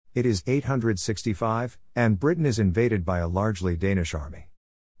It is 865, and Britain is invaded by a largely Danish army.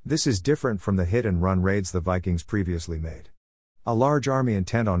 This is different from the hit-and-run raids the Vikings previously made. A large army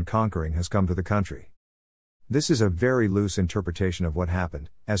intent on conquering has come to the country. This is a very loose interpretation of what happened,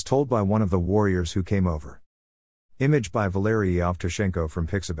 as told by one of the warriors who came over. Image by Valery Yevtushenko from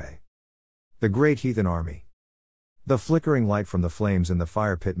Pixabay. The Great Heathen Army. The flickering light from the flames in the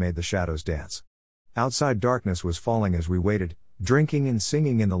fire pit made the shadows dance. Outside darkness was falling as we waited, drinking and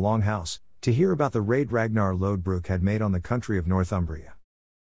singing in the long house, to hear about the raid Ragnar Lodbrok had made on the country of Northumbria.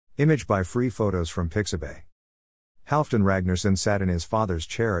 Image by Free Photos from Pixabay. Halfdan Ragnarsson sat in his father's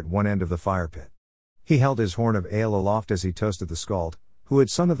chair at one end of the fire pit. He held his horn of ale aloft as he toasted the skald, who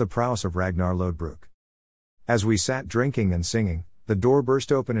had sung of the prowess of Ragnar Lodbrok. As we sat drinking and singing, the door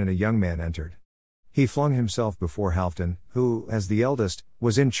burst open and a young man entered. He flung himself before Halfdan, who, as the eldest,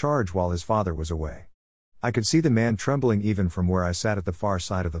 was in charge while his father was away. I could see the man trembling even from where I sat at the far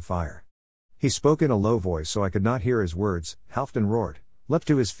side of the fire. He spoke in a low voice so I could not hear his words. Halfdan roared, leapt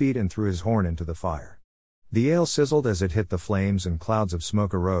to his feet and threw his horn into the fire. The ale sizzled as it hit the flames and clouds of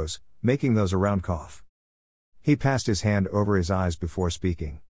smoke arose, making those around cough. He passed his hand over his eyes before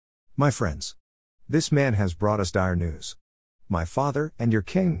speaking. My friends, this man has brought us dire news. My father, and your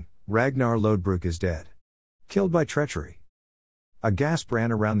king, Ragnar Lodbrok, is dead. Killed by treachery. A gasp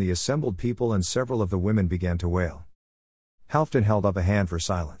ran around the assembled people and several of the women began to wail. Halfdan held up a hand for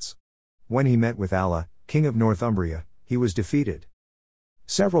silence. When he met with Allah, king of Northumbria, he was defeated.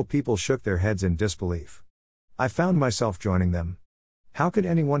 Several people shook their heads in disbelief. I found myself joining them. How could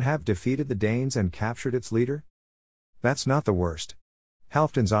anyone have defeated the Danes and captured its leader? That's not the worst.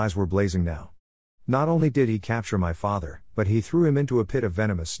 Halfdan's eyes were blazing now. Not only did he capture my father, but he threw him into a pit of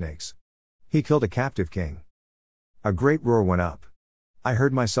venomous snakes. He killed a captive king. A great roar went up. I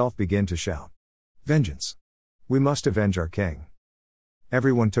heard myself begin to shout. Vengeance! We must avenge our king.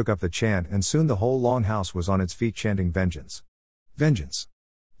 Everyone took up the chant and soon the whole long house was on its feet chanting vengeance. Vengeance!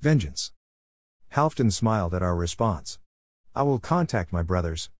 Vengeance! Halfdan smiled at our response. I will contact my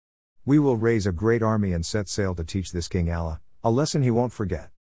brothers. We will raise a great army and set sail to teach this king Allah a lesson he won't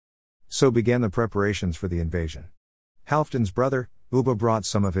forget. So began the preparations for the invasion. Halfdan's brother, Ubba, brought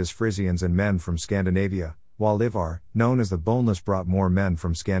some of his Frisians and men from Scandinavia, while Ivar, known as the Boneless, brought more men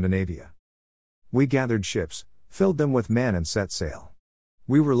from Scandinavia. We gathered ships, filled them with men and set sail.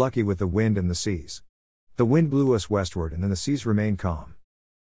 We were lucky with the wind and the seas. The wind blew us westward and then the seas remained calm.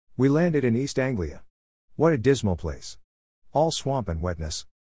 We landed in East Anglia. What a dismal place. All swamp and wetness.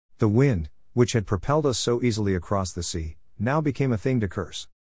 The wind, which had propelled us so easily across the sea, now became a thing to curse.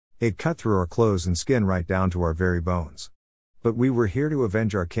 It cut through our clothes and skin right down to our very bones. But we were here to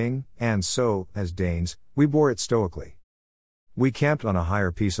avenge our king, and so, as Danes, we bore it stoically. We camped on a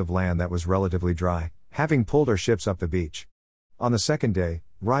higher piece of land that was relatively dry, having pulled our ships up the beach. On the second day,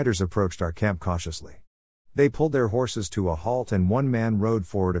 riders approached our camp cautiously. They pulled their horses to a halt and one man rode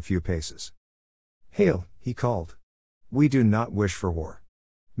forward a few paces. Hail, he called. We do not wish for war.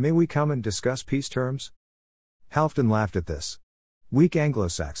 May we come and discuss peace terms? Halfdan laughed at this. Weak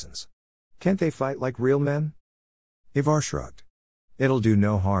Anglo-Saxons. Can't they fight like real men? Ivar shrugged. It'll do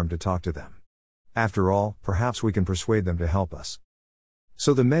no harm to talk to them. After all, perhaps we can persuade them to help us.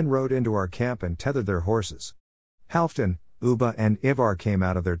 So the men rode into our camp and tethered their horses. Halfdan, Ubba and Ivar came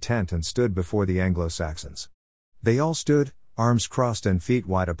out of their tent and stood before the Anglo-Saxons. They all stood, arms crossed and feet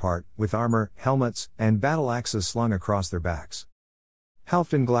wide apart, with armor, helmets, and battle axes slung across their backs.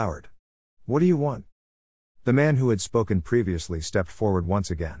 Halfdan glowered. What do you want? The man who had spoken previously stepped forward once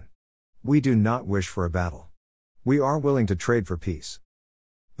again. We do not wish for a battle. We are willing to trade for peace.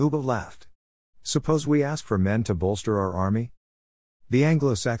 Ubba laughed. Suppose we ask for men to bolster our army? The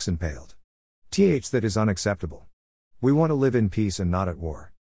Anglo-Saxon paled. That is unacceptable. We want to live in peace and not at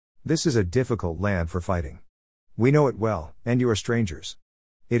war. This is a difficult land for fighting. We know it well, and you are strangers.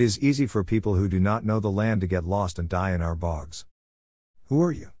 It is easy for people who do not know the land to get lost and die in our bogs. Who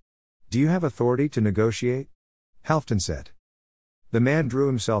are you? Do you have authority to negotiate? Halfdan said. The man drew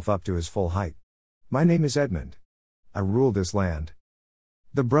himself up to his full height. My name is Edmund. I rule this land.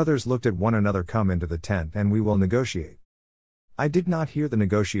 The brothers looked at one another. Come into the tent and we will negotiate. I did not hear the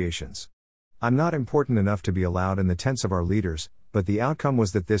negotiations. I'm not important enough to be allowed in the tents of our leaders, but the outcome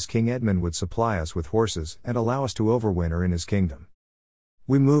was that this King Edmund would supply us with horses and allow us to overwinter in his kingdom.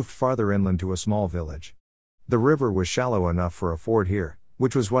 We moved farther inland to a small village. The river was shallow enough for a ford here,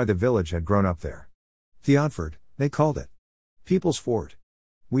 which was why the village had grown up there. Theodford, they called it. People's Ford.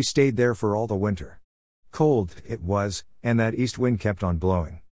 We stayed there for all the winter. Cold, it was, and that east wind kept on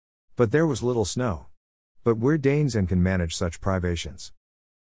blowing. But there was little snow. But we're Danes and can manage such privations.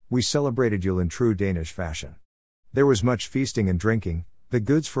 We celebrated Yule in true Danish fashion. There was much feasting and drinking, the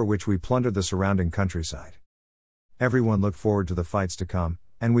goods for which we plundered the surrounding countryside. Everyone looked forward to the fights to come,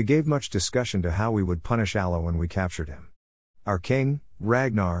 and we gave much discussion to how we would punish Alla when we captured him. Our king,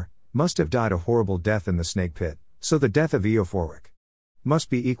 Ragnar, must have died a horrible death in the snake pit, so the death of Eoforwic must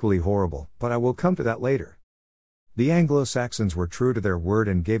be equally horrible, but I will come to that later. The Anglo-Saxons were true to their word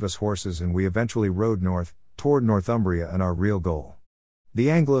and gave us horses, and we eventually rode north, toward Northumbria and our real goal.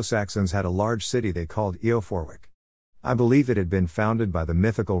 The Anglo-Saxons had a large city they called Eoforwic. I believe it had been founded by the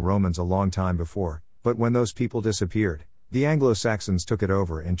mythical Romans a long time before, but when those people disappeared, the Anglo-Saxons took it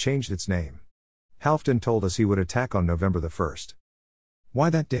over and changed its name. Halfdan told us he would attack on November the 1st. Why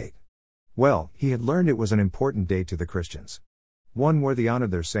that date? Well, he had learned it was an important date to the Christians. One where they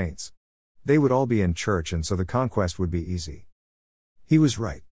honored their saints. They would all be in church, and so the conquest would be easy. He was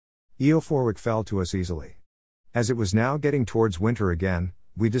right. Eoforwic fell to us easily. As it was now getting towards winter again,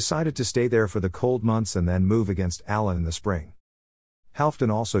 we decided to stay there for the cold months and then move against Alla in the spring. Halfdan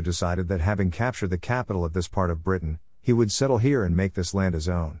also decided that having captured the capital of this part of Britain, he would settle here and make this land his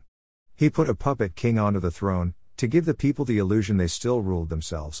own. He put a puppet king onto the throne, to give the people the illusion they still ruled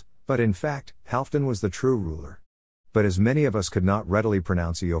themselves, but in fact, Halfdan was the true ruler. But as many of us could not readily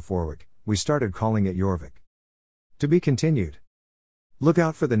pronounce Eoforwic, we started calling it Jorvik. To be continued. Look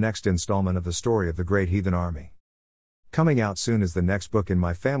out for the next installment of the story of the Great Heathen Army. Coming out soon is the next book in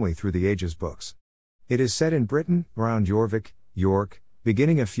my Family Through the Ages books. It is set in Britain, around Jorvik, York,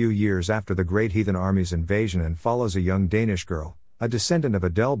 beginning a few years after the Great Heathen Army's invasion, and follows a young Danish girl, a descendant of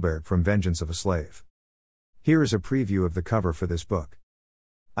Adalbert from Vengeance of a Slave. Here is a preview of the cover for this book.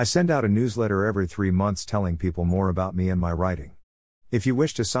 I send out a newsletter every 3 months telling people more about me and my writing. If you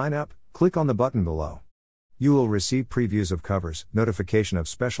wish to sign up, click on the button below. You will receive previews of covers, notification of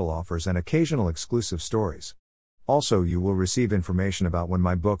special offers, and occasional exclusive stories. Also, you will receive information about when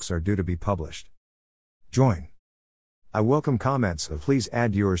my books are due to be published. Join. I welcome comments, so please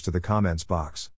add yours to the comments box.